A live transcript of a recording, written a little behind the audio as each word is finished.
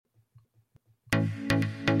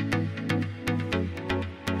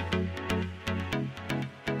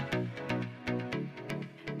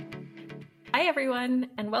everyone,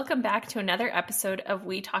 and welcome back to another episode of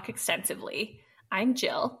We Talk Extensively. I'm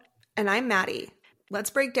Jill. And I'm Maddie. Let's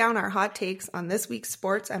break down our hot takes on this week's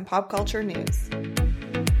sports and pop culture news.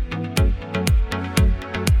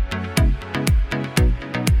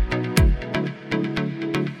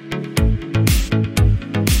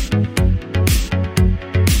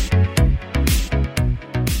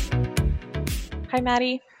 Hi,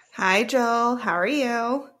 Maddie. Hi, Jill. How are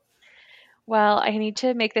you? Well, I need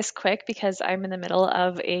to make this quick because I'm in the middle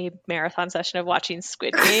of a marathon session of watching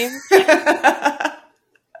Squid Game.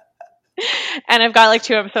 And I've got like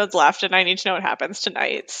 2 episodes left and I need to know what happens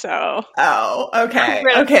tonight, so. Oh, okay.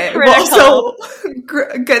 Critical. Well, so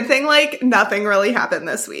good thing like nothing really happened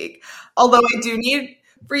this week. Although I do need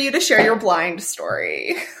for you to share your blind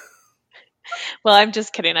story. Well, I'm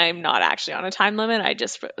just kidding. I'm not actually on a time limit. I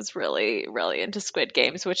just was really, really into Squid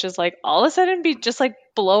Games, which is like all of a sudden be just like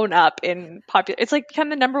blown up in popular. It's like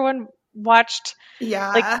kind of the #1 watched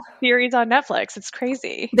like series on Netflix. It's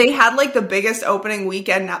crazy. They had like the biggest opening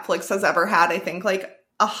weekend Netflix has ever had. I think like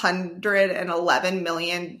 111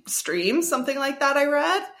 million streams, something like that. I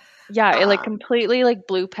read. Yeah, it like completely like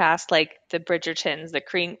blew past like the Bridgertons, the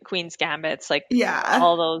Queen's Gambits, like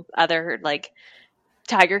all those other like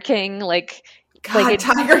Tiger King, like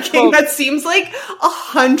Tiger King. That seems like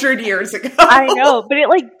 100 years ago. I know, but it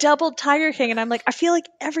like doubled Tiger King, and I'm like, I feel like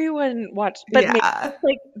everyone watched, but maybe,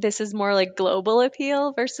 like this is more like global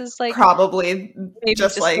appeal versus like probably maybe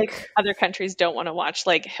just like other countries don't want to watch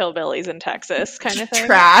like hillbillies in Texas kind of thing.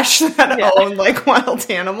 Trash that own like wild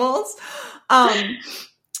animals.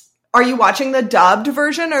 Are you watching the dubbed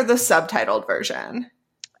version or the subtitled version?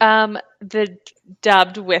 The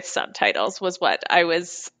dubbed with subtitles was what I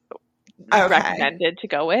was recommended to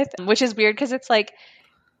go with, which is weird because it's like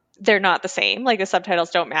they're not the same. Like the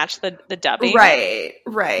subtitles don't match the dubbing. Right.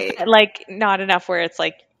 Like not enough where it's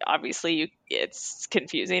like obviously it's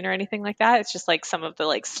confusing or anything like that. It's just like some of the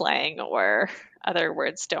like slang or other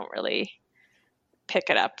words don't really pick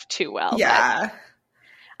it up too well. Yeah. But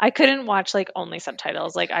I couldn't watch like only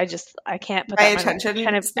subtitles. Like I can't put my that attention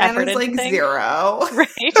kind of span effort is like into zero. Right.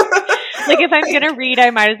 Like if I'm gonna read, I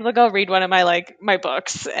might as well go read one of my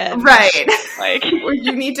books. And like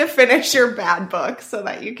you need to finish your bad book so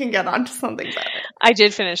that you can get onto something better. I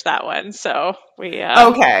did finish that one, so we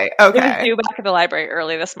okay. It was due back at the library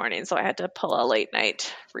early this morning, so I had to pull a late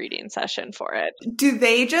night reading session for it. Do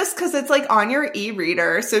they just because it's like on your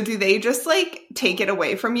e-reader? So do they just like take it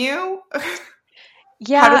away from you?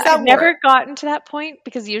 Yeah, I've never gotten to that point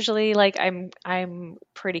because usually like I'm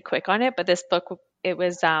pretty quick on it, but this book it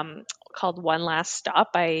was called One Last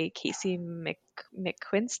Stop by Casey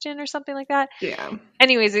McQuiston or something like that. Yeah.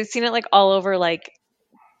 Anyways, I've seen it like all over like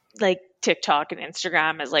TikTok and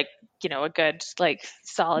Instagram as like, you know, a good like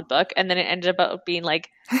solid book, and then it ended up being like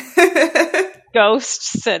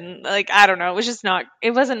ghosts and like I don't know,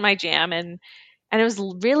 it wasn't my jam, and it was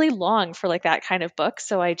really long for like that kind of book,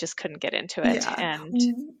 so I just couldn't get into it. Yeah. And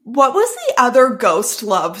what was the other ghost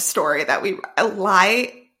love story that we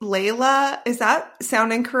Layla? Is that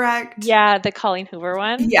sounding correct? Yeah, the Colleen Hoover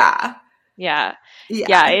one. Yeah.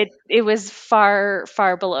 It was far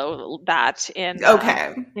below that in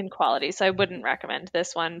quality, so I wouldn't recommend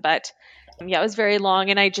this one. But yeah, it was very long,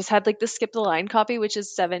 and I just had like the skip the line copy, which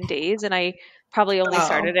is 7 days, and I probably only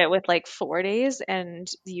started it with like 4 days, and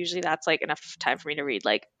usually that's like enough time for me to read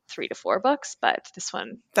like 3 to 4 books. But this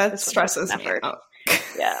one stresses me out.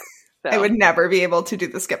 Yeah, so. I would never be able to do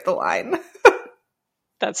the skip the line.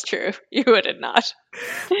 That's true. You would not.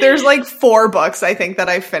 There's like 4 books I think that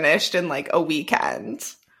I finished in like a weekend.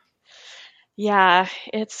 Yeah,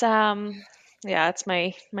 it's it's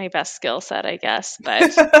my best skill set, I guess.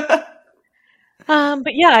 But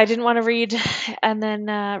but yeah, I didn't want to read and then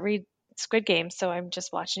read Squid Game, so I'm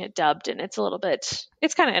just watching it dubbed, and it's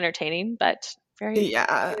kind of entertaining, but very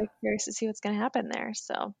curious to see what's going to happen there.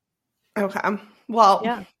 So okay, well,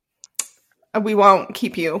 yeah. We won't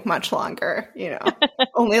keep you much longer, you know,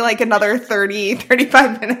 only like another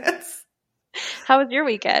 35 minutes. How was your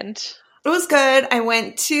weekend? It was good. I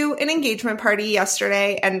went to an engagement party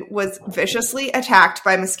yesterday and was viciously attacked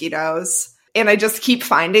by mosquitoes. And I just keep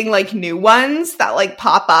finding like new ones that like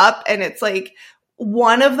pop up. And it's like,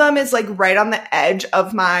 one of them is like right on the edge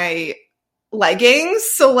of my leggings,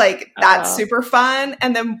 so like that's super fun,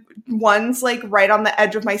 and then one's like right on the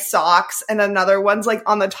edge of my socks, and another one's like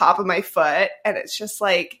on the top of my foot, and it's just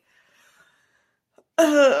like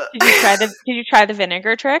Did you try the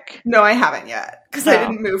vinegar trick? No, I haven't yet because I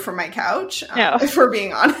didn't move from my couch, if we're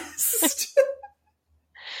being honest.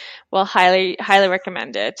 Well, highly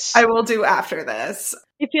recommend it. I will do after this.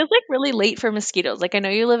 It feels like really late for mosquitoes. Like I know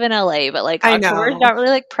you live in LA, but like I October is know. not really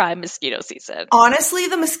like prime mosquito season. Honestly,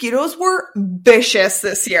 the mosquitoes were vicious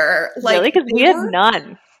this year. Like Really? Because we had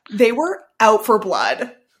none. They were out for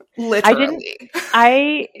blood. Literally.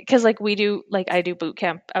 Because like I do boot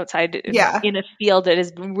camp outside Yeah. in a field that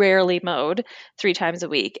is rarely mowed 3 times a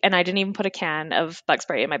week. And I didn't even put a can of bug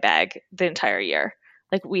spray in my bag the entire year.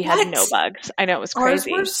 Like we had no bugs. I know, it was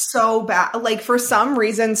crazy. Ours were so bad. Like for some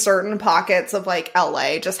reason, certain pockets of like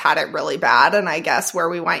LA just had it really bad. And I guess where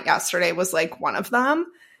we went yesterday was like one of them.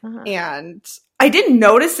 And I didn't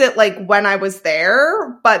notice it like when I was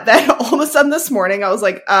there, but then all of a sudden this morning I was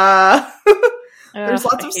like, there's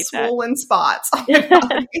lots of swollen spots on my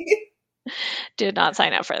body. Did not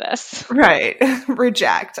sign up for this. Right. I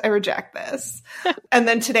reject this. And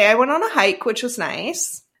then today I went on a hike, which was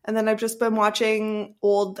nice. And then I've just been watching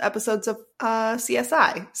old episodes of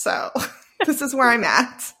CSI. So this is where I'm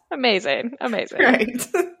at. Amazing. Right.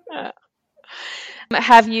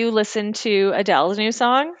 Have you listened to Adele's new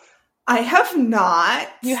song? I have not.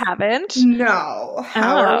 You haven't? No.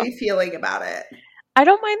 How are we feeling about it? I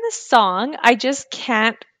don't mind the song. I just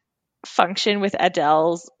can't function with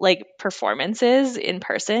Adele's like performances in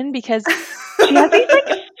person because she has these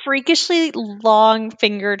like freakishly long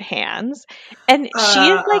fingered hands and she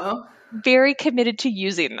is like very committed to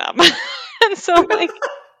using them. And so like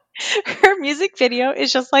her music video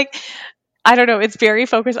is just like, I don't know, it's very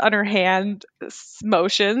focused on her hand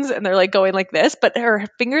motions and they're like going like this, but her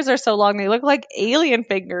fingers are so long they look like alien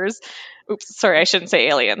fingers. Oops, sorry, I shouldn't say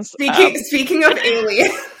aliens. Speaking of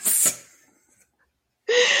aliens.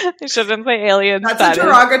 I shouldn't say aliens. That's a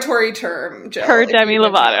derogatory term, Jill. Per Demi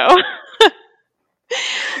Lovato.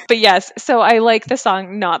 But yes, so I like the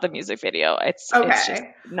song, not the music video. It's just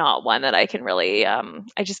not one that I can really,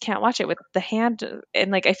 I just can't watch it with the hand.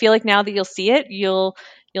 And like, I feel like now that you'll see it, you'll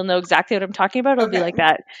know exactly what I'm talking about. It'll be like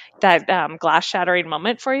that glass shattering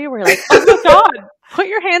moment for you where you're like, oh my God, put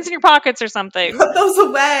your hands in your pockets or something. Put those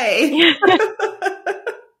away.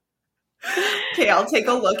 Okay, I'll take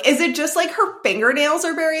a look. Is it just like her fingernails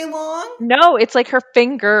are very long? No, it's like her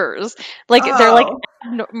fingers. Like they're like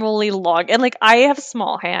normally long. And like I have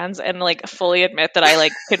small hands and like fully admit that I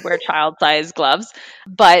like could wear child-sized gloves,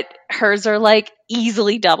 but hers are like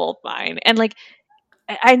easily double mine. And like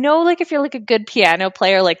I know like if you're like a good piano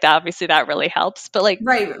player, like that obviously that really helps, but like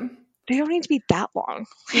right. They don't need to be that long.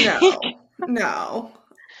 No.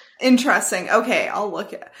 Interesting. Okay, I'll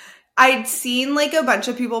look at. I'd seen like a bunch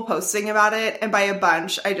of people posting about it, and by a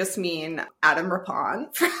bunch, I just mean Adam Rippon.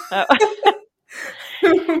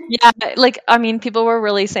 Yeah, like I mean, people were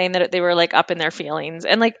really saying that they were like up in their feelings,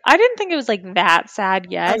 and like I didn't think it was like that sad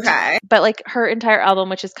yet. Okay, but like her entire album,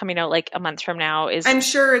 which is coming out like a month from now, is I'm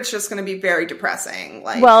sure it's just going to be very depressing.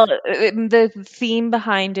 Like, well, the theme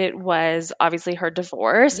behind it was obviously her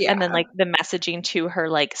divorce, and then like the messaging to her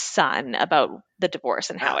like son about the divorce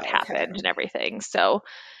and how it happened and everything. So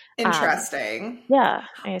interesting. Yeah,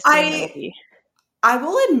 I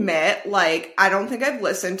will admit, like, I don't think I've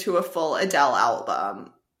listened to a full Adele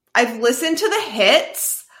album. I've listened to the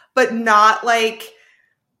hits, but not like,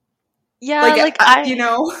 you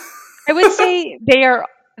know. I would say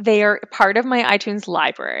they are part of my iTunes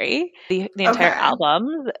library, the entire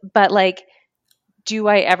album. But like, do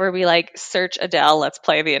I ever be like, search Adele, let's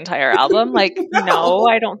play the entire album? Like, no,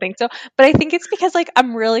 I don't think so. But I think it's because like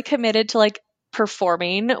I'm really committed to like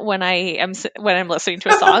performing when I'm listening to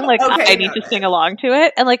a song. Like I need to sing along to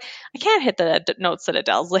it, and like I can't hit the notes that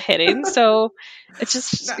Adele's hitting, so it's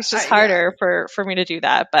just harder for me to do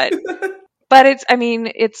that. But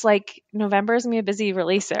it's like November is gonna be a busy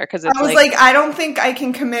release there because it's I was like I don't think I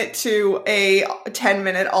can commit to a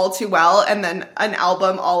 10-minute All Too Well and then an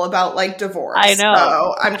album all about like divorce. I know.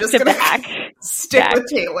 So I'm just gonna stick with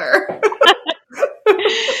Taylor.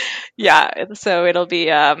 Yeah, so it'll be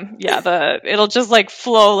it'll just like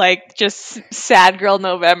flow like just sad girl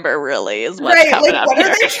November really is what's coming up. What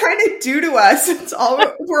are they trying to do to us?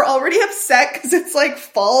 We're already upset because it's like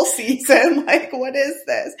fall season. Like, what is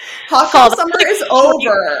this? Hot girl summer is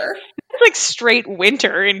over. It's like straight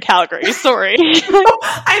winter in Calgary. Sorry.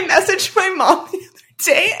 I messaged my mom the other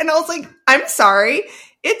day and I was like, I'm sorry,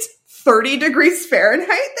 it's 30 degrees Fahrenheit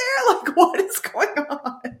there. Like, what is going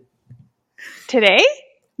on today?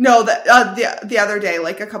 No, the other day,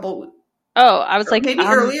 like a couple. Oh, I was like maybe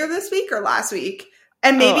earlier this week or last week,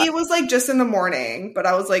 and maybe it was like just in the morning. But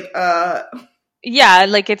I was like, yeah,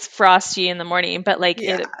 like it's frosty in the morning, but like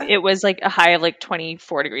it was like a high of like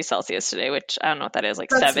 24 degrees Celsius today, which I don't know what that is, like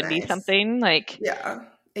that's 70 something, like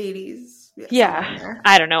 80s. Yeah,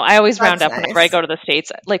 I don't know. I always round up whenever I go to the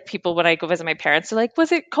States. Like people, when I go visit my parents, they're like,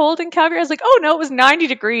 "Was it cold in Calgary?" I was like, "Oh no, it was 90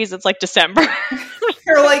 degrees. It's like December."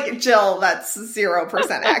 You're like, Jill, that's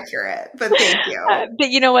 0% accurate, but thank you. But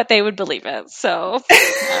you know what? They would believe it. So,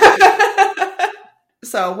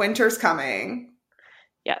 so winter's coming.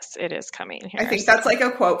 yes, it is coming here. I think that's like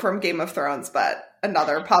a quote from Game of Thrones, but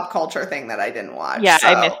another pop culture thing that I didn't watch. Yeah,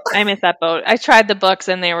 so. I missed that boat. I tried the books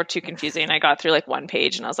and they were too confusing. I got through like one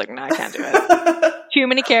page and I was like, no, I can't do it. Too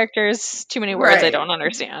many characters, too many words I don't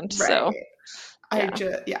understand. Right.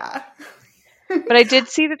 So, yeah. But I did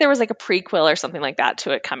see that there was like a prequel or something like that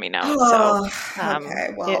to it coming out.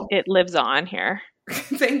 Okay, well, it lives on here.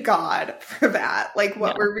 Thank God for that. Like,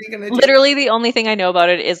 what were we going to do? Literally, the only thing I know about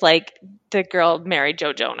it is like the girl married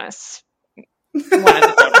Joe Jonas. One of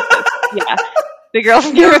the Jonases. Yeah. The girl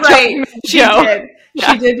from You're right. She did.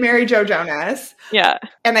 Yeah. She did marry Joe Jonas. Yeah.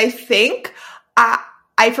 And I think,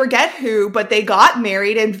 I forget who, but they got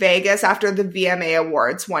married in Vegas after the VMA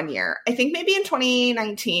Awards one year. I think maybe in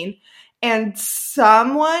 2019. And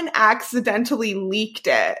someone accidentally leaked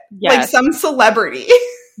it. Yes. Like some celebrity.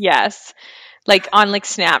 Yes. Like on like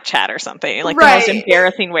Snapchat or something. Like the most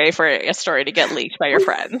embarrassing way for a story to get leaked by your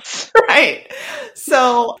friends. Right.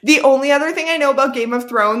 So the only other thing I know about Game of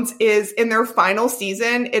Thrones is in their final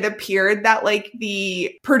season, it appeared that like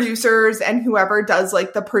the producers and whoever does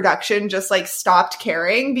like the production just like stopped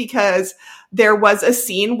caring because there was a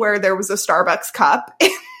scene where there was a Starbucks cup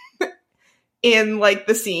in like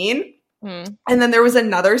the scene. And then there was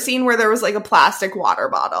another scene where there was like a plastic water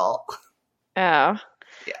bottle. Oh.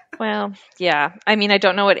 Yeah. Well, yeah. I mean, I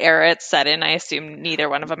don't know what era it's set in. I assume neither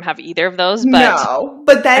one of them have either of those. But no.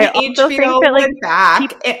 But then HBO went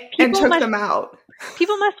back and took them out.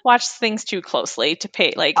 People must watch things too closely to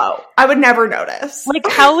pay. Like, oh, I would never notice. Like,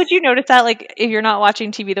 how would you notice that? Like, if you're not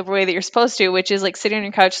watching TV the way that you're supposed to, which is like sitting on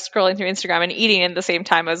your couch, scrolling through Instagram, and eating at the same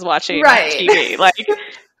time as watching TV. Like,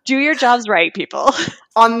 do your jobs right, people.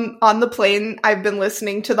 On the plane, I've been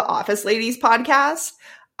listening to the Office Ladies podcast.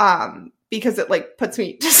 Because it like puts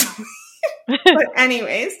me to sleep. But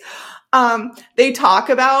anyways, they talk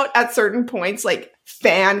about at certain points like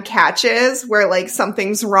fan catches where like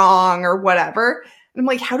something's wrong or whatever. And I'm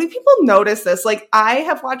like, how do people notice this? Like, I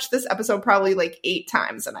have watched this episode probably like 8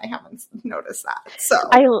 times and I haven't noticed that. So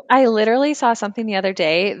I literally saw something the other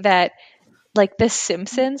day that like The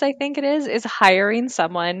Simpsons, I think it is hiring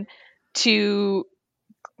someone to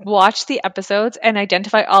watch the episodes and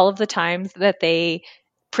identify all of the times that they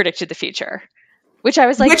predicted the future, which I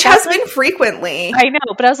was like, which has been frequently. I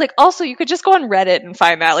know, but I was like, also you could just go on Reddit and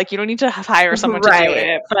find that. Like, you don't need to hire someone to do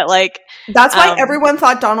it. But like, that's why everyone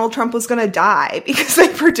thought Donald Trump was going to die because they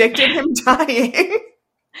predicted him dying.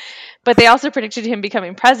 But they also predicted him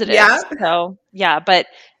becoming president. Yeah. So yeah, but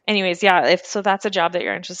anyways, yeah. If so, that's a job that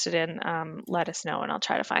you're interested in. Let us know, and I'll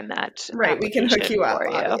try to find that. Right, we can hook you up,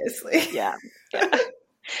 obviously. Yeah.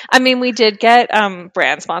 I mean, we did get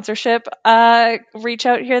brand sponsorship reach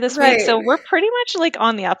out here this week, so we're pretty much like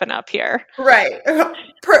on the up and up here. Right.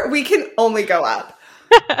 We can only go up.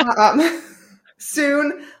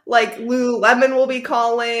 Soon, like Lululemon will be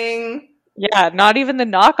calling. Yeah, not even the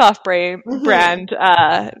knockoff brand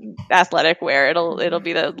athletic wear. It'll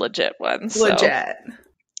be the legit ones. Legit. So,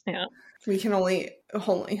 yeah. We can only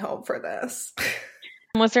hope for this.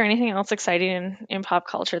 Was there anything else exciting in pop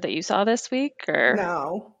culture that you saw this week, or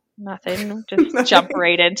no? Nothing. Just jump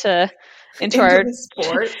right into our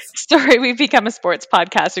sports story. We've become a sports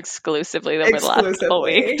podcast exclusively over the last couple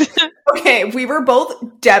weeks. Okay, we were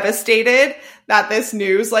both devastated that this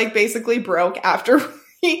news like basically broke after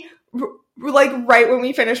we like right when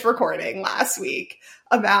we finished recording last week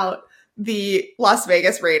about the Las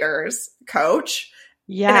Vegas Raiders coach.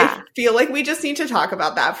 Yeah, and I feel like we just need to talk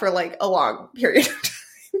about that for like a long period of time.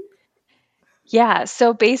 Yeah,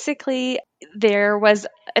 so basically there was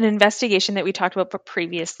an investigation that we talked about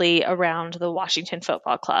previously around the Washington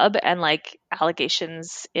Football Club and like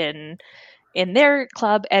allegations in their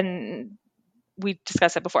club, and we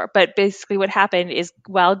discussed it before. But basically what happened is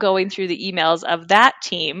while going through the emails of that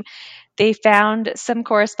team, they found some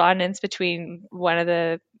correspondence between one of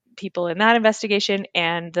the people in that investigation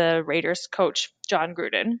and the Raiders coach, Jon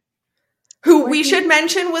Gruden. Who we should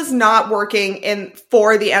mention was not working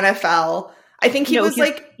for the NFL. I think he was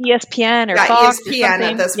like ESPN or Fox ESPN or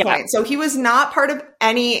at this point. So he was not part of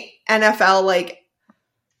any NFL like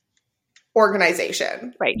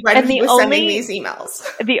organization. Right. And he was sending these emails.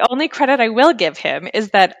 The only credit I will give him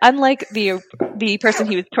is that unlike the person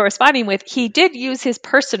he was corresponding with, he did use his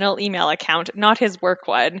personal email account, not his work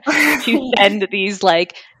one, to send these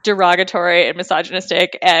like derogatory and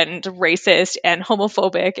misogynistic and racist and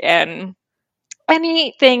homophobic and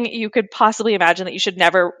anything you could possibly imagine that you should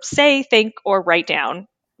never say, think, or write down.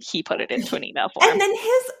 He put it into an email form. And then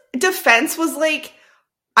his defense was like,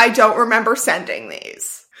 I don't remember sending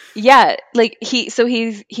these. Yeah, like he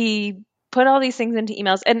put all these things into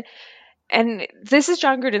emails, and this is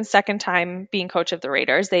John Gruden's second time being coach of the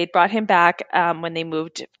Raiders. They brought him back when they were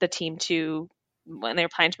planning to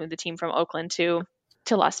move the team from Oakland to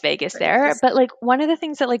Las Vegas there. But like one of the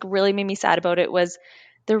things that like really made me sad about it was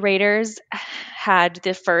the Raiders had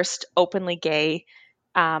the first openly gay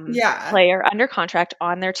player under contract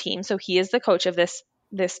on their team. So he is the coach of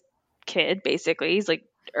this kid, basically. He's like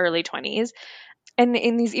early 20s. And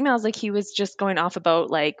in these emails, like he was just going off about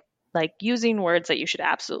like using words that you should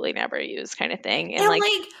absolutely never use kind of thing. And like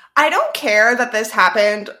I don't care that this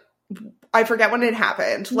happened. I forget when it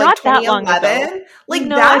happened. Like not that long 2011. ago. Like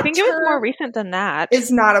no, that I think it was more recent than that.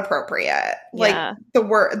 It's not appropriate. Like Yeah. the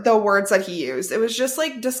words that he used. It was just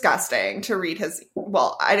like disgusting to read his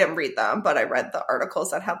I didn't read them, but I read the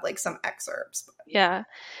articles that had like some excerpts. Yeah.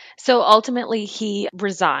 So ultimately he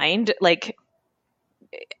resigned. Like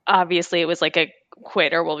obviously it was like a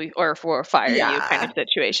quit or we'll fire you kind of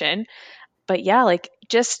situation. But yeah, like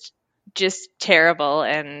just terrible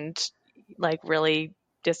and like really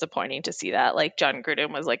disappointing to see that. Like John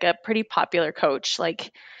Gruden was like a pretty popular coach.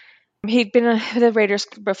 Like he'd been with the Raiders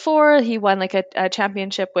before. He won like a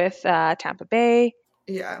championship with Tampa Bay.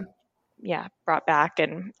 Yeah. Yeah, brought back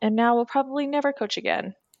and now will probably never coach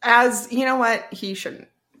again. As you know what, he shouldn't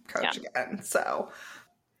coach again. So,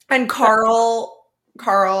 and Carl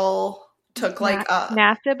took like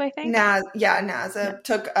Nassib, I think. Nassib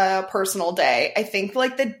took a personal day. I think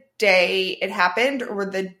like the day it happened or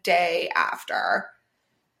the day after.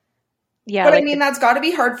 Yeah, but like I mean that's got to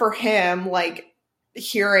be hard for him. Like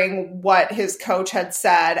hearing what his coach had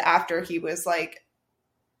said after he was like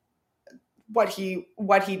what he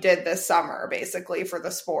did this summer, basically for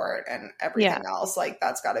the sport and everything else. Like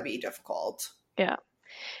that's got to be difficult. Yeah,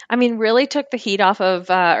 I mean, really took the heat off of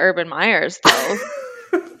Urban Meyers though.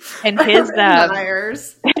 And his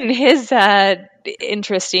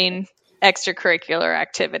interesting extracurricular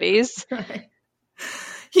activities. Right.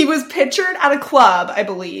 He was pictured at a club, I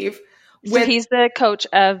believe. So he's the coach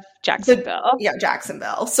of Jacksonville.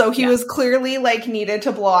 Jacksonville. So he was clearly like needed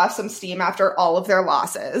to blow off some steam after all of their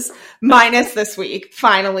losses, minus this week.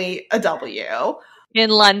 Finally, a W. In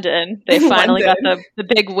London. They finally got the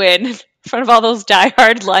big win in front of all those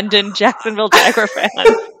diehard London Jacksonville Jaguar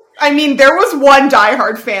fans. I mean, there was one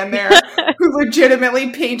diehard fan there who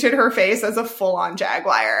legitimately painted her face as a full-on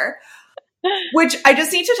Jaguar. Which I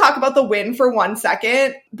just need to talk about the win for 1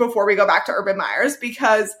 second before we go back to Urban Meyers,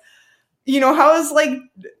 because you know how I was like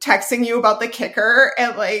texting you about the kicker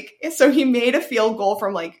and like, so he made a field goal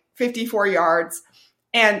from like 54 yards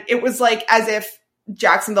and it was like as if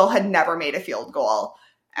Jacksonville had never made a field goal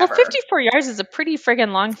ever. Well, 54 yards is a pretty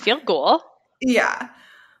friggin' long field goal. Yeah.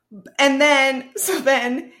 And then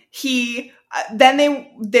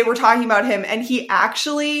they were talking about him and he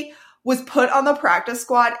actually was put on the practice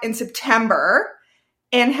squad in September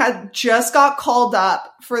and had just got called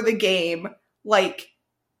up for the game like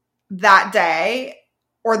that day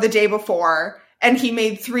or the day before. And he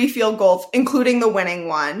made 3 field goals, including the winning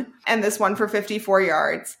one and this one for 54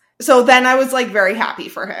 yards. So then I was like very happy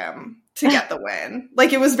for him to get the win.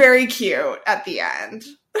 Like it was very cute at the end.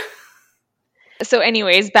 So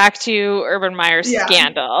anyways, back to Urban Meyer's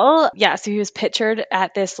scandal. Yeah, so he was pictured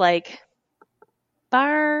at this like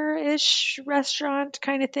bar-ish restaurant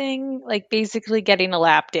kind of thing, like basically getting a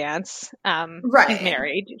lap dance.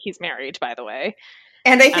 Right. He's married, by the way.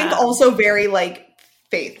 And I think also very like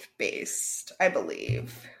faith-based, I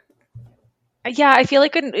believe. Yeah, I feel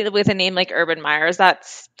like with a name like Urban Meyers, that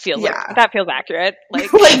feels accurate.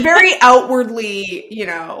 Like, like very outwardly,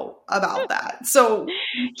 about that. So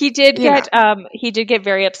he did get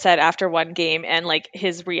very upset after one game, and like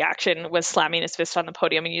his reaction was slamming his fist on the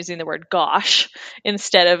podium and using the word "gosh"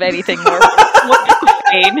 instead of anything more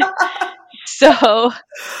profane. So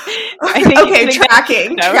I think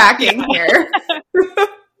tracking here.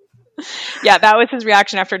 Yeah, that was his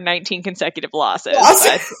reaction after 19 consecutive losses.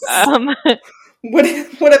 But, would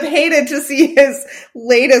have hated to see his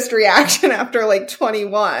latest reaction after like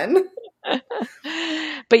 21.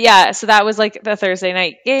 But yeah, so that was like the Thursday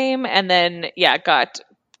night game, and then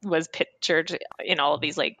was pictured in all of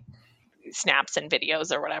these like snaps and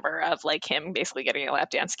videos or whatever of like him basically getting a lap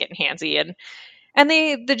dance, getting handsy, and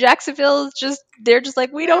the Jacksonville they're just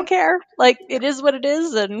like, we don't care, like it is what it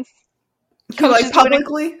is, and like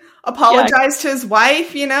publicly apologized to his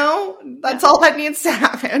wife, that's all that needs to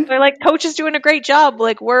happen. They're like, coach is doing a great job.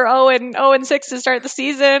 Like we're 0-6 to start the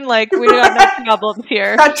season. Like we got no problems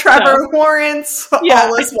here. Got Trevor Lawrence.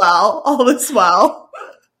 All is well.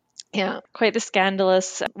 Yeah. Quite the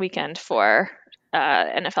scandalous weekend for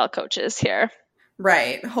NFL coaches here.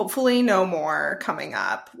 Right. Hopefully no more coming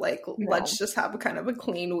up. Like, No. let's just have kind of a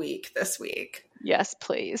clean week this week. Yes,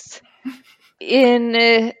 please.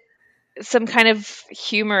 In some kind of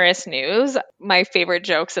humorous news, my favorite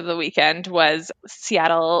jokes of the weekend was the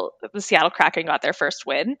Seattle Kraken got their first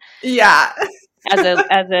win Yeah. as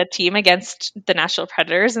a team against the Nashville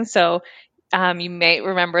Predators. And so you may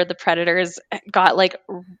remember the Predators got like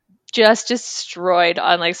just destroyed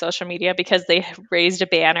on like social media because they raised a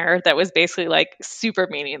banner that was basically like super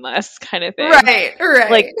meaningless kind of thing. Right.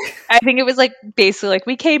 Like, I think it was like basically like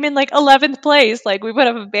we came in like 11th place, like we put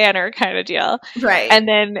up a banner kind of deal. Right.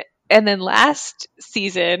 And then last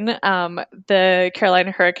season, the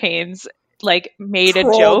Carolina Hurricanes like made a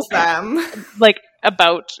joke like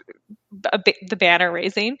about the banner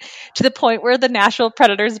raising to the point where the Nashville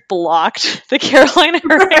Predators blocked the Carolina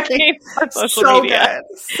Hurricanes on social media.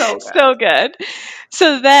 Good. So good.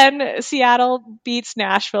 So then Seattle beats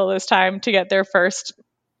Nashville this time to get their first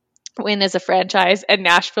win as a franchise, and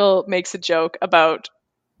Nashville makes a joke about,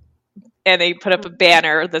 and they put up a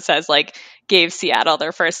banner that says like gave Seattle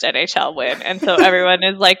their first NHL win. And so everyone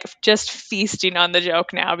is like just feasting on the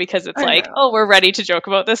joke now because it's oh, we're ready to joke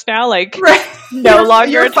about this now. Like no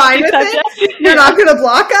longer you're fine with it. You're not going to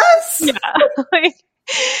block us.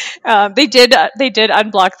 Yeah. They did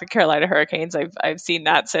unblock the Carolina Hurricanes. I've seen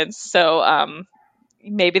that since. So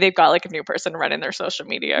maybe they've got like a new person running their social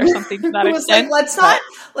media or something to that extent. Like,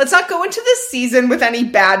 let's not go into this season with any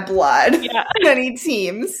bad blood. Yeah. Any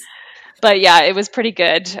teams. But yeah, it was pretty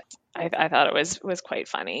good. I thought it was quite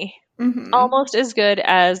funny. Mm-hmm. Almost as good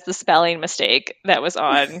as the spelling mistake that was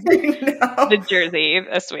on the jersey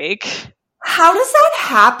this week. How does that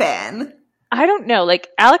happen? I don't know. Like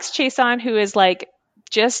Alex Chason, who is like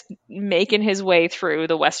just making his way through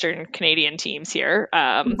the Western Canadian teams here.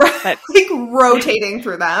 Like rotating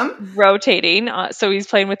through them. So he's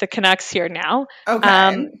playing with the Canucks here now.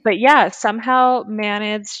 Okay. But yeah, somehow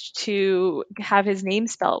managed to have his name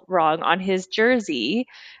spelled wrong on his jersey.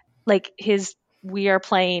 Like we are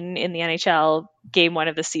playing in the NHL game 1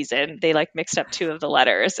 of the season. They like mixed up 2 of the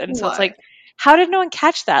letters. And so it's like, how did no one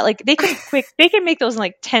catch that? Like they can make those in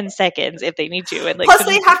like 10 seconds if they need to. And like, plus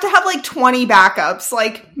they have to have like 20 backups.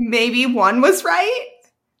 Like maybe one was right.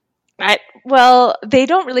 Well, they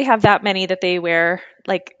don't really have that many that they wear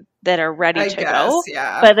like that are ready to go.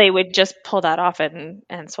 Yeah. But they would just pull that off and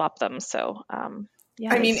swap them. So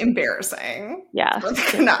yeah. I mean, embarrassing. Yeah. For the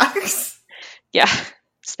Canucks. Yeah.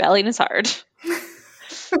 Spelling is hard.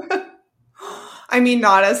 I mean,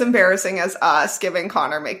 not as embarrassing as us giving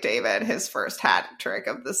Connor McDavid his first hat trick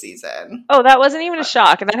of the season. Oh, that wasn't even a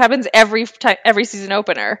shock. That happens every season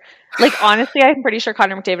opener. Like, honestly, I'm pretty sure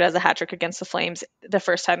Connor McDavid has a hat trick against the Flames the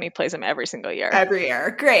first time he plays them every single year. Every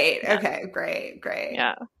year. Great. Yeah. Okay, great.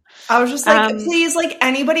 Yeah. I was just like, please, like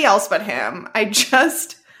anybody else but him. I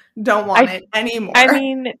just don't want it anymore. I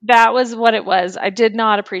mean, that was what it was. I did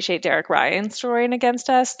not appreciate Derek Ryan scoring against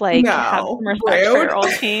us. Like, have some respect for your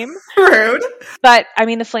old team. Rude. But, I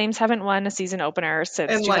mean, the Flames haven't won a season opener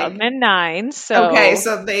since 2009. So okay,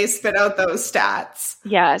 so they spit out those stats.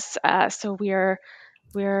 Yes. So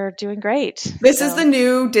we're doing great. This is the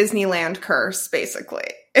new Disneyland curse, basically.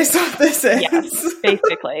 Is what this is. Yes,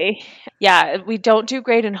 basically. Yeah, we don't do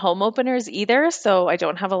great in home openers either, so I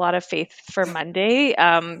don't have a lot of faith for Monday.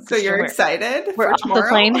 So you're excited we're for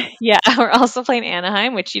tomorrow? We're also playing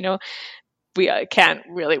Anaheim, which, we can't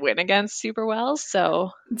really win against super well,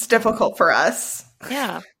 so... It's difficult for us.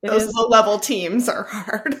 Yeah. Those low-level teams are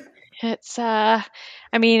hard. It's, I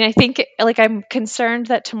mean, I think, like, I'm concerned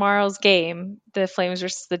that tomorrow's game, the Flames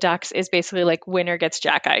versus the Ducks, is basically, like, winner gets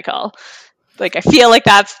Jack Eichel. Like, I feel like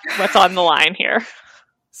that's what's on the line here.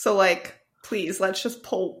 So, like, please, let's just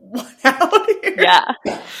pull one out here.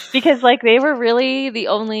 Yeah. Because, like, they were really the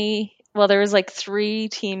only... Well, there was, like, 3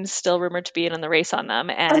 teams still rumored to be in the race on them.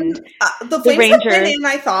 And the Flames have been in,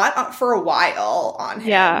 I thought, for a while on him.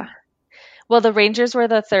 Yeah. Well, the Rangers were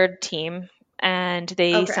the 3rd team. And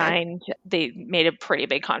they made a pretty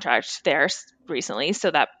big contract there recently.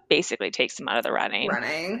 So that basically takes them out of the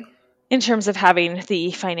running. In terms of having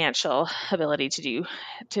the financial ability to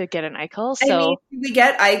get an Eichel. So I mean, we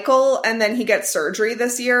get Eichel and then he gets surgery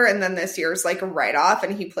this year. And then this year's like a write-off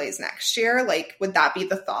and he plays next year. Like, would that be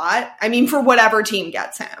the thought? I mean, for whatever team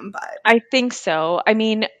gets him, but. I think so. I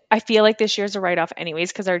mean, I feel like this year's a write-off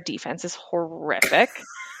anyways because our defense is horrific.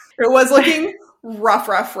 It was looking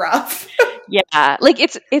rough. Yeah, like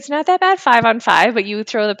it's not that bad 5-on-5, but you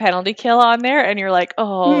throw the penalty kill on there, and you're like,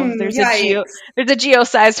 there's a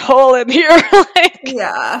geo-sized hole in here.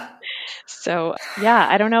 Yeah. So yeah,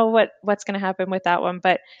 I don't know what's going to happen with that one,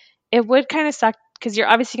 but it would kind of suck because you're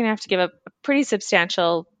obviously going to have to give up a pretty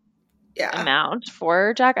substantial amount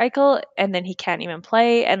for Jack Eichel, and then he can't even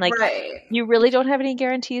play. And like, right. you really don't have any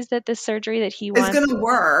guarantees that this surgery that he It's wants gonna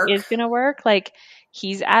work. is going to work. Like,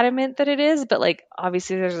 he's adamant that it is, but like,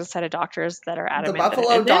 obviously there's a set of doctors that are adamant. The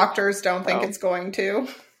Buffalo doctors don't think it's going to.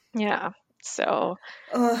 Yeah. So,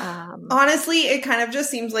 honestly, it kind of just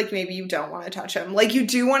seems like maybe you don't want to touch him. Like, you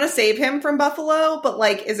do want to save him from Buffalo, but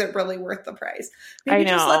like, is it really worth the price? Maybe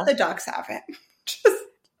just let the Ducks have him. Just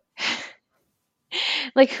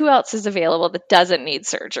like, who else is available that doesn't need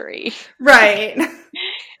surgery? Right.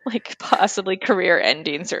 Like, possibly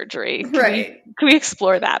career-ending surgery. Right. Can we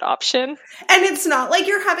explore that option? And it's not like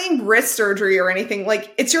you're having wrist surgery or anything.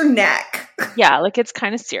 Like, it's your neck. Yeah, like, it's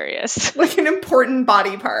kind of serious. Like an important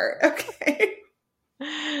body part. Okay.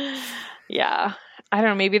 Yeah. I don't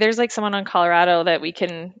know. Maybe there's like someone on Colorado that we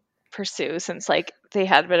can pursue, since like they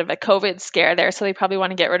had a bit of a COVID scare there. So they probably want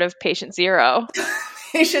to get rid of patient zero.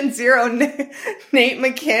 Patient zero, Nate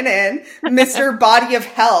MacKinnon, Mr. Body of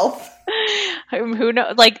Health. Who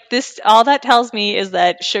knows? Like, this, all that tells me is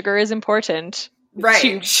that sugar is important. Right.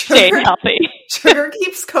 To stay healthy. Sugar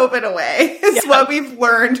keeps COVID away, is what we've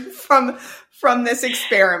learned from this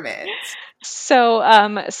experiment.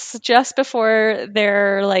 So, just before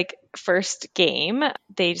their like first game,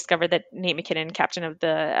 they discovered that Nate MacKinnon, captain of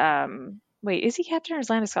the wait, is he captain or is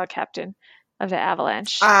Landeskog captain of the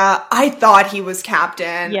Avalanche? I thought he was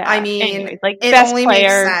captain. Yeah. I mean, anyways, like, it best only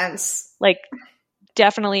player, makes sense. Like,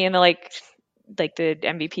 definitely in the like the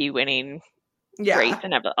MVP winning race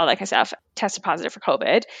and all that kind of stuff, tested positive for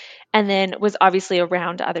COVID, and then was obviously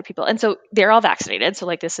around other people. And so they're all vaccinated. So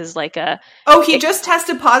like, this is like he just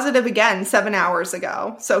tested positive again 7 hours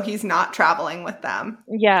ago. So he's not traveling with them.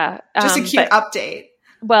 Yeah. Just a cute update.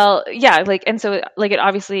 Well, yeah, like, and so like, it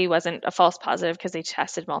obviously wasn't a false positive because they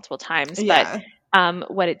tested multiple times, but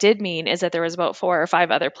what it did mean is that there was about 4 or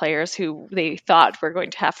 5 other players who they thought were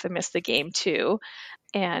going to have to miss the game too.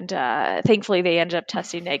 And thankfully they ended up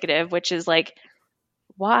testing negative, which is like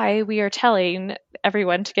why we are telling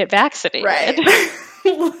everyone to get vaccinated. Right.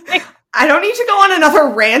 I don't need to go on another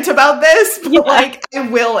rant about this, but like, I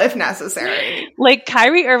will if necessary. Like,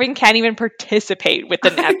 Kyrie Irving can't even participate with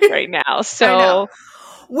the Nets right now. So,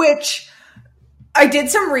 which I did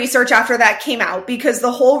some research after that came out, because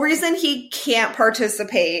the whole reason he can't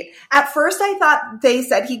participate, at first I thought they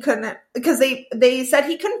said he couldn't, because they said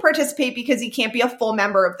he couldn't participate because he can't be a full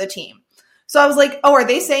member of the team. So I was like, oh, are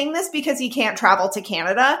they saying this because he can't travel to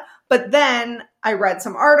Canada? But then I read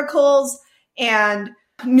some articles, and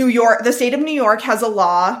New York, the state of New York has a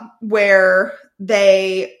law where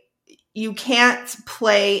you can't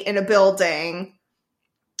play in a building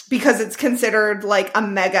because it's considered like a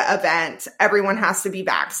mega event. Everyone has to be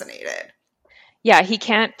vaccinated. Yeah, he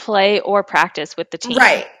can't play or practice with the team.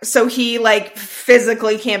 Right. So he like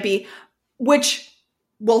physically can't be, which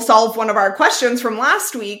will solve one of our questions from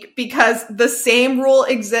last week, because the same rule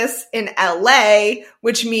exists in LA,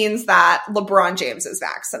 which means that LeBron James is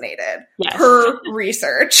vaccinated per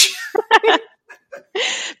research.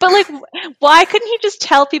 But like, why couldn't he just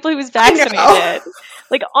tell people he was vaccinated?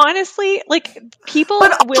 Like, honestly, like, people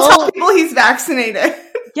will tell people he's vaccinated.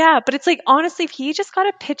 Yeah, but it's like, honestly, if he just got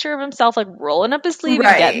a picture of himself like rolling up his sleeve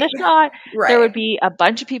and getting the shot, there would be a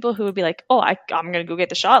bunch of people who would be like, oh, I'm going to go get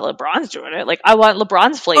the shot. LeBron's doing it. Like, I want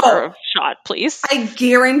LeBron's flavor of shot, please. I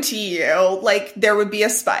guarantee you, like, there would be a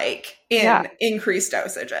spike in increased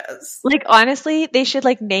dosages. Like, honestly, they should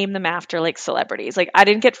like name them after like celebrities. Like, I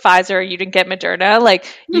didn't get Pfizer, you didn't get Moderna. Like,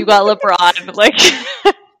 you got LeBron. Like,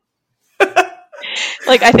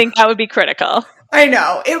 like, I think that would be critical. I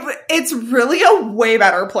know. It's really a way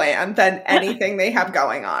better plan than anything they have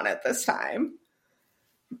going on at this time.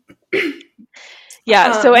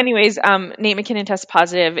 Yeah. So anyways, Nate MacKinnon tested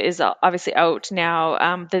positive, is obviously out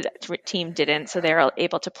now. The team didn't, so they're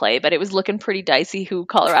able to play, but it was looking pretty dicey who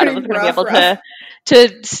Colorado was going to be able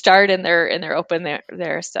to start in their open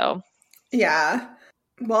there. So yeah.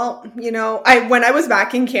 Well, you know, when I was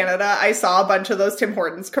back in Canada, I saw a bunch of those Tim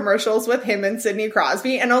Hortons commercials with him and Sidney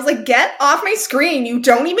Crosby, and I was like, get off my screen. You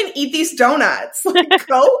don't even eat these donuts. Like,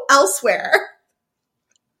 go elsewhere.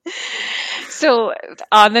 So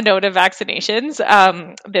on the note of vaccinations,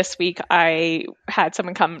 this week I had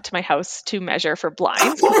someone come to my house to measure for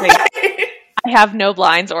blinds. I have no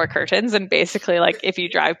blinds or curtains, and basically, like, if you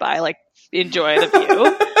drive by, like, enjoy the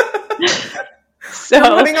view. So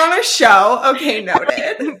we're putting on a show. Okay,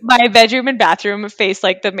 noted. My bedroom and bathroom face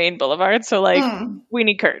like the main boulevard, so like we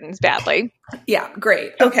need curtains badly. Yeah,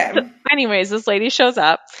 great. Okay. So anyways, this lady shows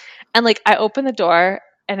up, and like, I open the door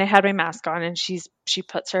and I had my mask on, and she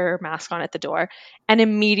puts her mask on at the door, and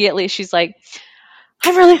immediately she's like,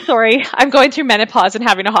 I'm really sorry. I'm going through menopause and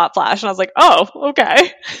having a hot flash. And I was like, oh,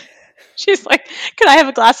 okay. She's like, "Could I have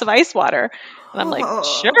a glass of ice water?" And I'm like,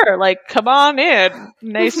 "Sure, like come on in.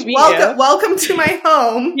 Nice to meet you. Welcome to my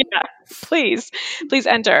home." Yeah, please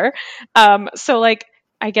enter." So like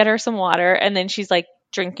I get her some water, and then she's like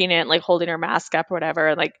drinking it, like holding her mask up or whatever.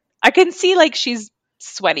 And like I can see like she's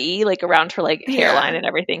sweaty, like around her like hairline and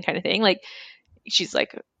everything, kind of thing. Like she's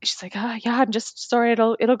like, "Oh yeah, I'm just sorry,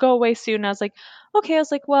 it'll go away soon." And I was like, "Okay." I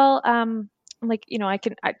was like, "Well, I'm like,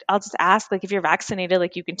 I'll just ask, like, if you're vaccinated,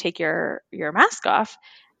 like you can take your mask off."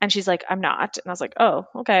 And she's like, "I'm not." And I was like, "Oh,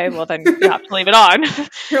 okay, well then you have to leave it on."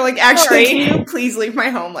 You're like, "Actually, can you please leave my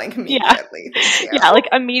home like immediately?" Yeah, like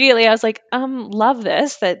immediately I was like, love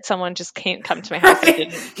this that someone just can't come to my house and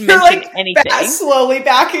didn't mention like, anything. Slowly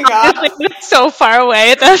backing up. It's so far away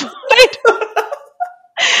at that point.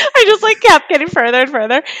 I just like kept getting further and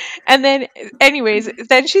further. And then anyways,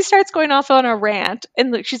 then she starts going off on a rant,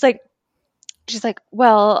 and she's like,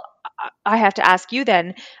 "Well, I have to ask you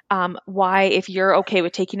then, why, if you're okay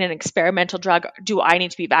with taking an experimental drug, do I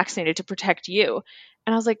need to be vaccinated to protect you?"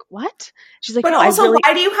 And I was like, "What?" She's like, "But no, also,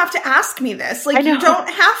 why do you have to ask me this? Like, you don't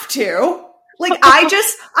have to. Like,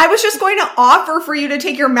 I was just going to offer for you to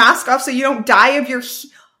take your mask off so you don't die of your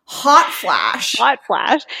hot flash."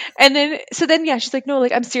 And then, yeah, she's like, "No,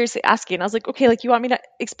 like, I'm seriously asking." And I was like, "Okay, like, you want me to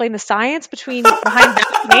explain the science behind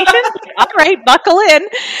vaccination?" All right, buckle in.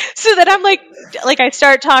 So then I'm like I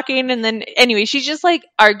start talking, and then anyway, she's just like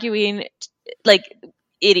arguing, like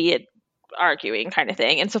idiot arguing kind of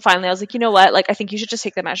thing. And so finally I was like, "You know what? Like, I think you should just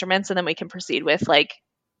take the measurements, and then we can proceed with like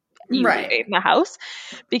you in the house,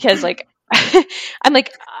 because like I'm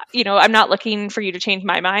like, I'm not looking for you to change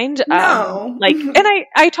my mind." No. Like, and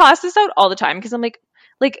I toss this out all the time because I'm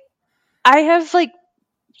like I have like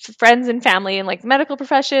friends and family in like the medical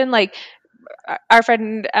profession. Like our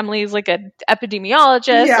friend Emily is like an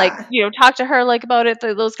epidemiologist. Yeah. Like, talk to her like about it,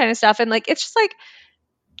 those kind of stuff. And like, it's just like,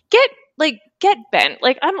 get bent.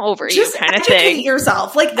 Like, I'm over just you kind of thing. Educate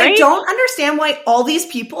yourself. Like, right? I don't understand why all these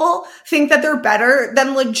people think that they're better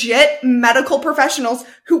than legit medical professionals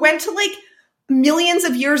who went to like millions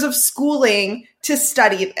of years of schooling to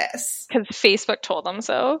study this. Because Facebook told them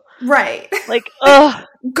so. Right. Like,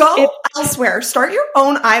 go elsewhere. Start your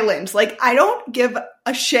own island. Like, I don't give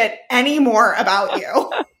a shit anymore about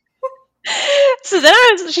you. So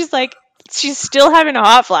then she's like, she's still having a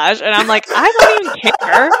hot flash. And I'm like, I don't even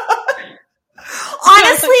care.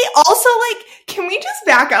 Honestly, also, like, can we just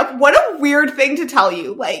back up? What a weird thing to tell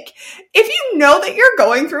you. Like, if you know that you're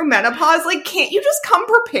going through menopause, like, can't you just come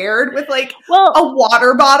prepared with, like, a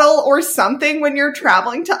water bottle or something when you're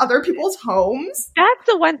traveling to other people's homes? That's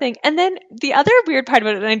the one thing. And then the other weird part of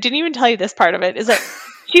it, and I didn't even tell you this part of it, is that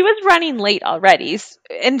she was running late already.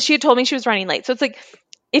 And she had told me she was running late. So it's like,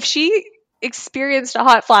 if she experienced a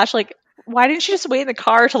hot flash, like, why didn't she just wait in the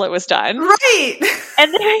car till it was done? Right.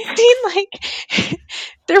 And then I seen like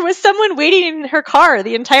there was someone waiting in her car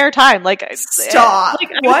the entire time. Like, stop.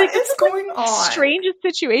 Like, what is going on? Strangest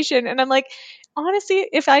situation. And I'm like, honestly,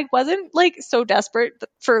 if I wasn't like so desperate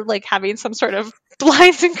for like having some sort of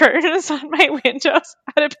blinds and curtains on my windows,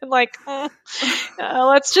 I'd have been like,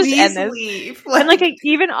 let's just end this. Leave. And like I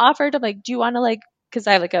even offered, I'm like, do you want to like, because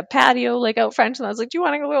I have like a patio like out front, and I was like, do you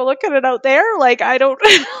want to go look at it out there? Like, I don't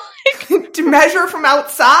to measure from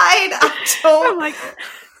outside. I'm like,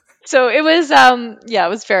 so it was it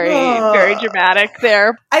was very very dramatic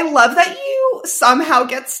there. I love that you somehow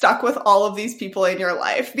get stuck with all of these people in your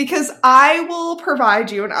life, because I will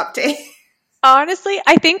provide you an update. Honestly,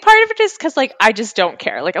 I think part of it is because like I just don't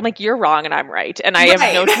care. Like, I'm like, you're wrong and I'm right, and I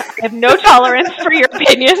have no tolerance for your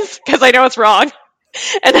opinions because I know it's wrong.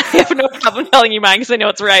 And I have no problem telling you mine because I know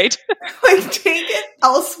it's right. Like, take it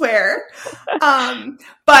elsewhere.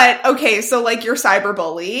 But okay, so like your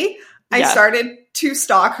cyberbully, I started to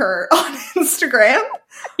stalk her on Instagram.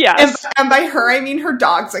 Yeah. And by her, I mean her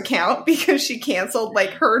dog's account, because she canceled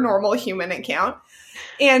like her normal human account.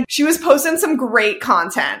 And she was posting some great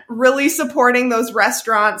content, really supporting those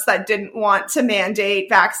restaurants that didn't want to mandate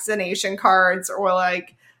vaccination cards or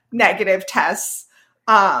like negative tests.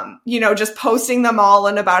 Just posting them all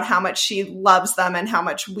and about how much she loves them and how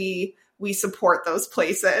much we support those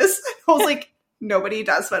places. I was like, nobody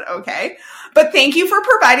does, but okay. But thank you for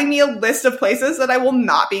providing me a list of places that I will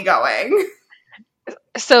not be going.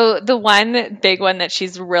 So the one big one that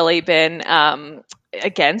she's really been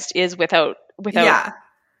against is without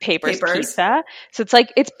Papers Pizza. So it's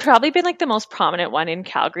like, it's probably been like the most prominent one in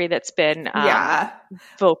Calgary that's been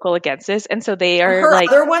vocal against this. And so they are her like,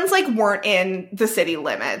 other ones like weren't in the city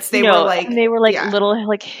limits. They were like little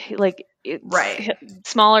like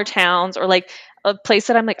smaller towns, or like a place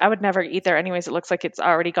that I'm like, I would never eat there anyways. It looks like it's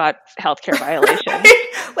already got healthcare violations.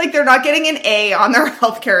 Like they're not getting an A on their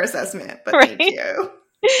healthcare assessment, but Right? thank you.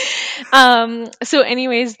 So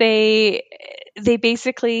anyways, they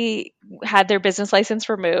basically had their business license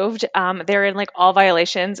removed. They're in like all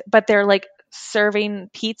violations, but they're like serving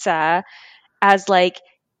pizza as like,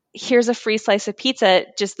 here's a free slice of pizza,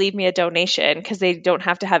 just leave me a donation, because they don't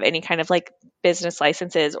have to have any kind of like business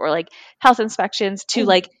licenses or like health inspections to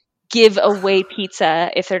like give away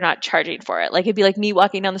pizza if they're not charging for it. Like it'd be like me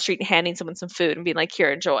walking down the street and handing someone some food and being like,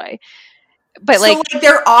 here, enjoy. But so like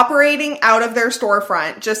they're operating out of their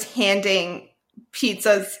storefront, just handing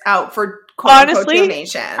pizzas out for quote unquote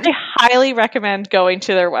donation. I highly recommend going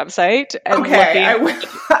to their website and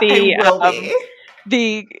looking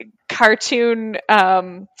the cartoon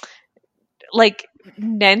like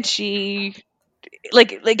Nenshi,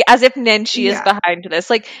 like as if Nenshi is behind this,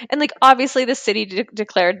 like, and like obviously the city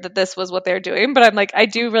declared that this was what they're doing, but I'm like, I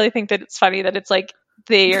do really think that it's funny that it's like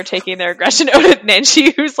they are taking their aggression out at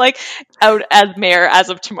Nenshi, who's like out as mayor as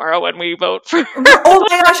of tomorrow when we vote for her. Oh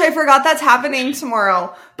my gosh, I forgot that's happening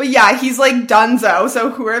tomorrow. But yeah, he's like dunzo, so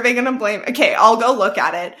who are they gonna blame? Okay, I'll go look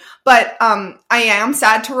at it. But I am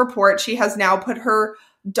sad to report she has now put her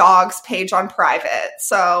dog's page on private,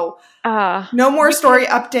 so no more story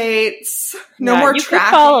updates, no more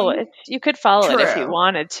tracking. You could follow it if you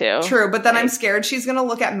wanted to. True, but then I'm scared she's gonna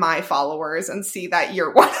look at my followers and see that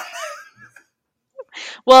you're one of them.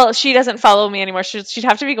 Well, she doesn't follow me anymore. She'd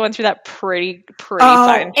have to be going through that pretty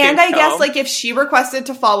fine. And I guess like if she requested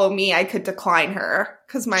to follow me, I could decline her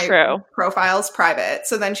because my profile's private.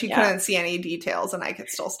 So then she couldn't see any details, and I could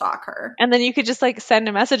still stalk her. And then you could just like send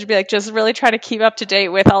a message and be like, just really try to keep up to date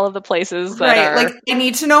with all of the places that are. Like I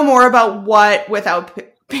need to know more about what Without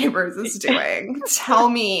Papers is doing. Tell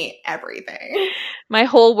me everything. My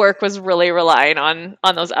whole work was really relying on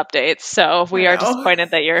those updates, so we are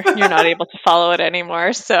disappointed that you're not able to follow it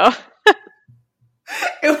anymore. So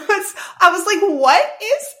I was like, what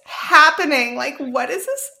is happening? Like, what is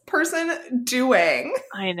this person doing?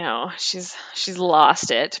 I know she's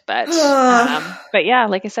lost it, but yeah,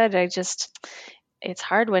 like I said, it's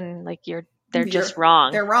hard when like they're just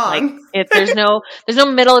wrong. They're wrong. Like there's no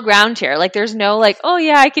middle ground here. Like there's no like, oh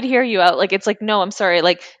yeah, I could hear you out. Like it's like, no, I'm sorry.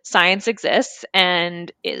 Like science exists,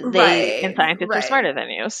 and scientists are smarter than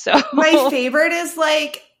you. So my favorite is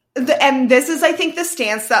like, and this is I think the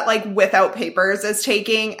stance that like Without Papers is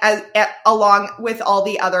taking along with all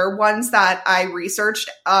the other ones that I researched.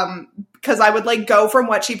 Because I would like go from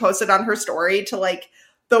what she posted on her story to like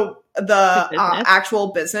the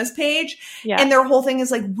actual business page. Yeah. And their whole thing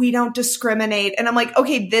is like, we don't discriminate. And I'm like,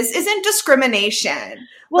 okay, this isn't discrimination.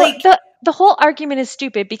 Well, like the whole argument is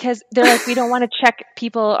stupid because they're like, we don't want to check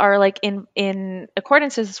people are like in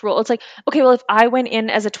accordance with this rule. It's like, okay, well, if I went in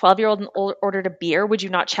as a 12-year-old and ordered a beer, would you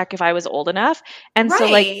not check if I was old enough? And so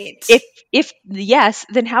like, if yes,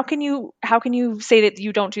 then how can you say that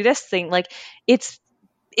you don't do this thing? Like it's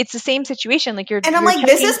the same situation. Like and I'm like,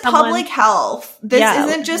 this is public health. This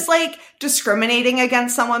isn't just like discriminating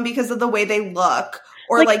against someone because of the way they look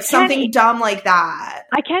or like something dumb like that.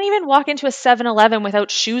 I can't even walk into a 7-Eleven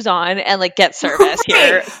without shoes on and like get service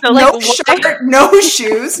here. So like, no shirt, no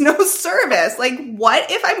shoes, no service. Like, what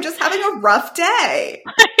if I'm just having a rough day?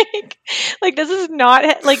 Like this is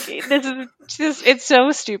not like this is just it's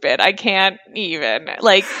so stupid. I can't even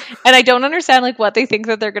like, and I don't understand like what they think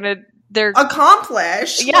that they're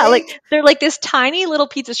accomplished. Yeah, like they're like this tiny little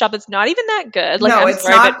pizza shop that's not even that good. Like, no, it's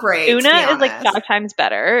not great. Una is like 5 times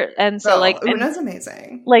better, and so like Una's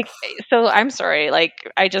amazing. Like, so I'm sorry. Like,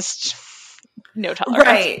 I just no tolerance.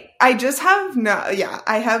 Right. I just have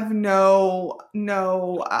I have no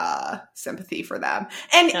sympathy for them,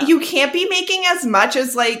 and you can't be making as much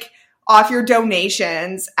as like off your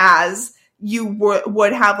donations as you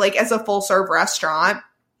would have like as a full serve restaurant,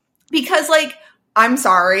 because like, I'm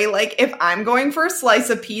sorry, like if I'm going for a slice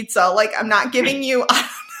of pizza, like I'm not giving you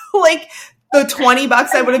like the $20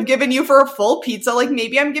 I would have given you for a full pizza. Like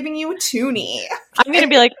maybe I'm giving you a toonie. I'm going to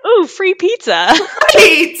be like, ooh, free pizza.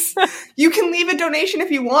 Right. You can leave a donation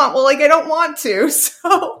if you want. Well, like I don't want to.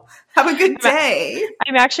 So have a good day.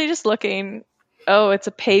 I'm actually just looking. Oh, it's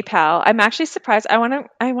a PayPal. I'm actually surprised. I want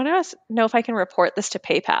to know if I can report this to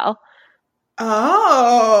PayPal.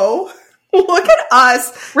 Oh, look at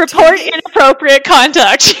us. Report inappropriate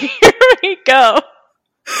conduct. Here we go.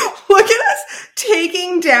 Look at us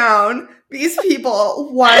taking down these people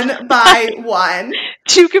one by one.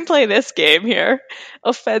 You can play this game here.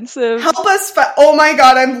 Offensive. Help us. Oh my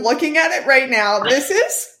God, I'm looking at it right now. This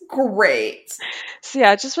is great. So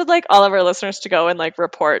yeah, just would like all of our listeners to go and like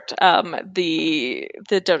report the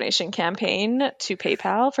donation campaign to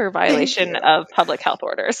PayPal for violation of public health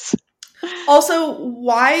orders. Also,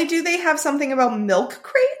 why do they have something about milk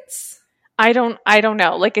crates? I don't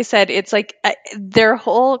know. Like I said, it's like their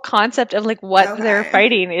whole concept of like what they're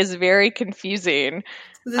fighting is very confusing.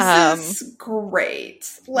 This is great.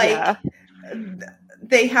 Like,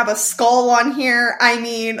 they have a skull on here. I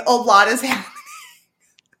mean, a lot is happening.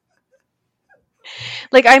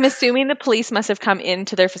 Like, I'm assuming the police must have come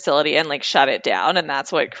into their facility and like shut it down, and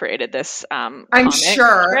that's what created this I'm sure.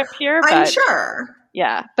 strip here. I'm sure.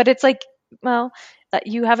 Yeah, but it's like, well,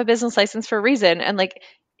 you have a business license for a reason, and like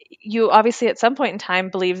you obviously at some point in time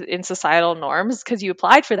believe in societal norms because you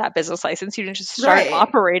applied for that business license. You didn't just start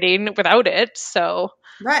operating without it. So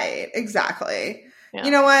right, exactly. Yeah.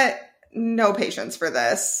 You know what? No patience for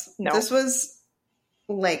this. No. This was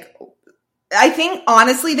like, I think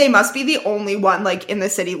honestly they must be the only one like in the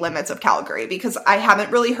city limits of Calgary because I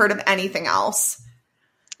haven't really heard of anything else.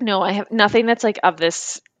 No, I have nothing that's like of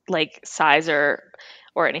this like size or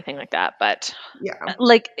anything like that. But yeah,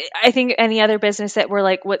 like I think any other business that were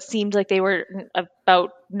like what seemed like they were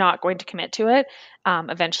about not going to commit to it,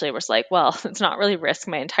 eventually was like, well, it's not really risk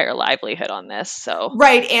my entire livelihood on this. So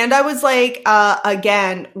right. And I was like,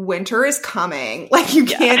 again, winter is coming. Like you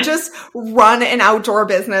can't just run an outdoor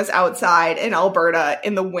business outside in Alberta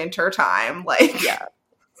in the winter time. Like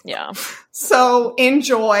yeah. So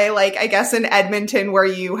enjoy, like I guess in Edmonton where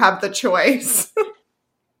you have the choice.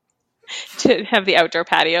 To have the outdoor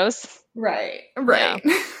patios. Right. Yeah.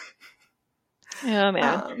 Oh,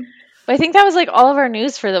 man. But I think that was like all of our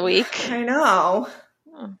news for the week. I know.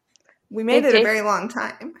 We made it a very long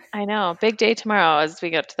time. I know. Big day tomorrow as we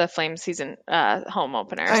get to the Flame season home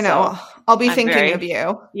opener. I know. So I'll be thinking of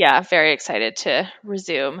you. Yeah. Very excited to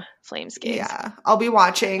resume Flames games. Yeah. I'll be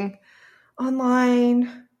watching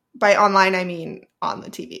online. By online, I mean on the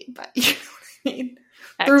TV. But you know what I mean?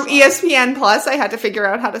 Excellent. Through ESPN Plus, I had to figure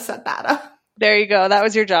out how to set that up. There you go. That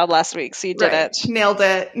was your job last week, so you did it. Nailed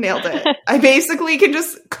it. I basically can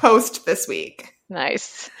just coast this week.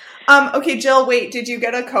 Nice. Okay, Jill, wait, did you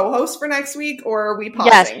get a co-host for next week, or are we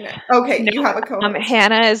pausing? Yes. Okay, you have a co-host.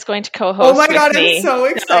 Hannah is going to co-host. Oh my God, I'm so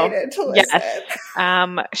excited to listen.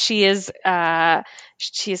 Yes.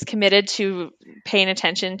 She is committed to paying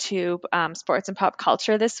attention to sports and pop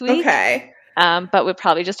culture this week. Okay. But we'd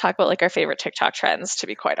probably just talk about like our favorite TikTok trends, to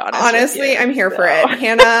be quite honest. Honestly, I'm here for it.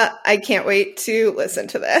 Hannah, I can't wait to listen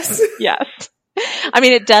to this. Yes. I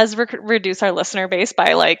mean, it does reduce our listener base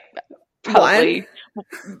by like probably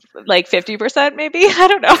like 50% maybe. I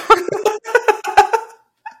don't know.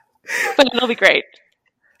 But it'll be great.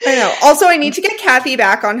 I know. Also, I need to get Kathy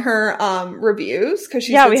back on her reviews because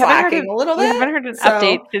she's been slacking a little bit. We haven't heard an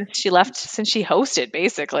update since she hosted,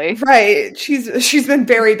 basically. Right. She's been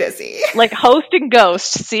very busy. Like host and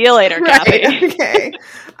ghost. See you later, Kathy. Okay.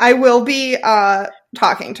 I will be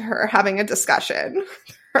talking to her, having a discussion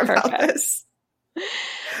about this.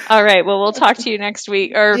 All right. Well, we'll talk to you next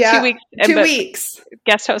week or 2 weeks. 2 weeks.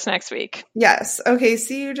 Guest host next week. Yes. Okay.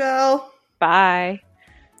 See you, Jill. Bye.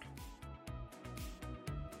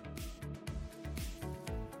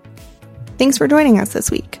 Thanks for joining us this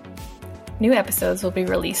week. New episodes will be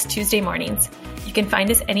released Tuesday mornings. You can find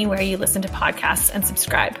us anywhere you listen to podcasts and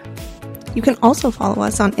subscribe. You can also follow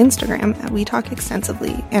us on Instagram at We Talk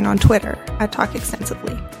Extensively and on Twitter at Talk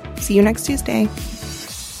Extensively. See you next Tuesday.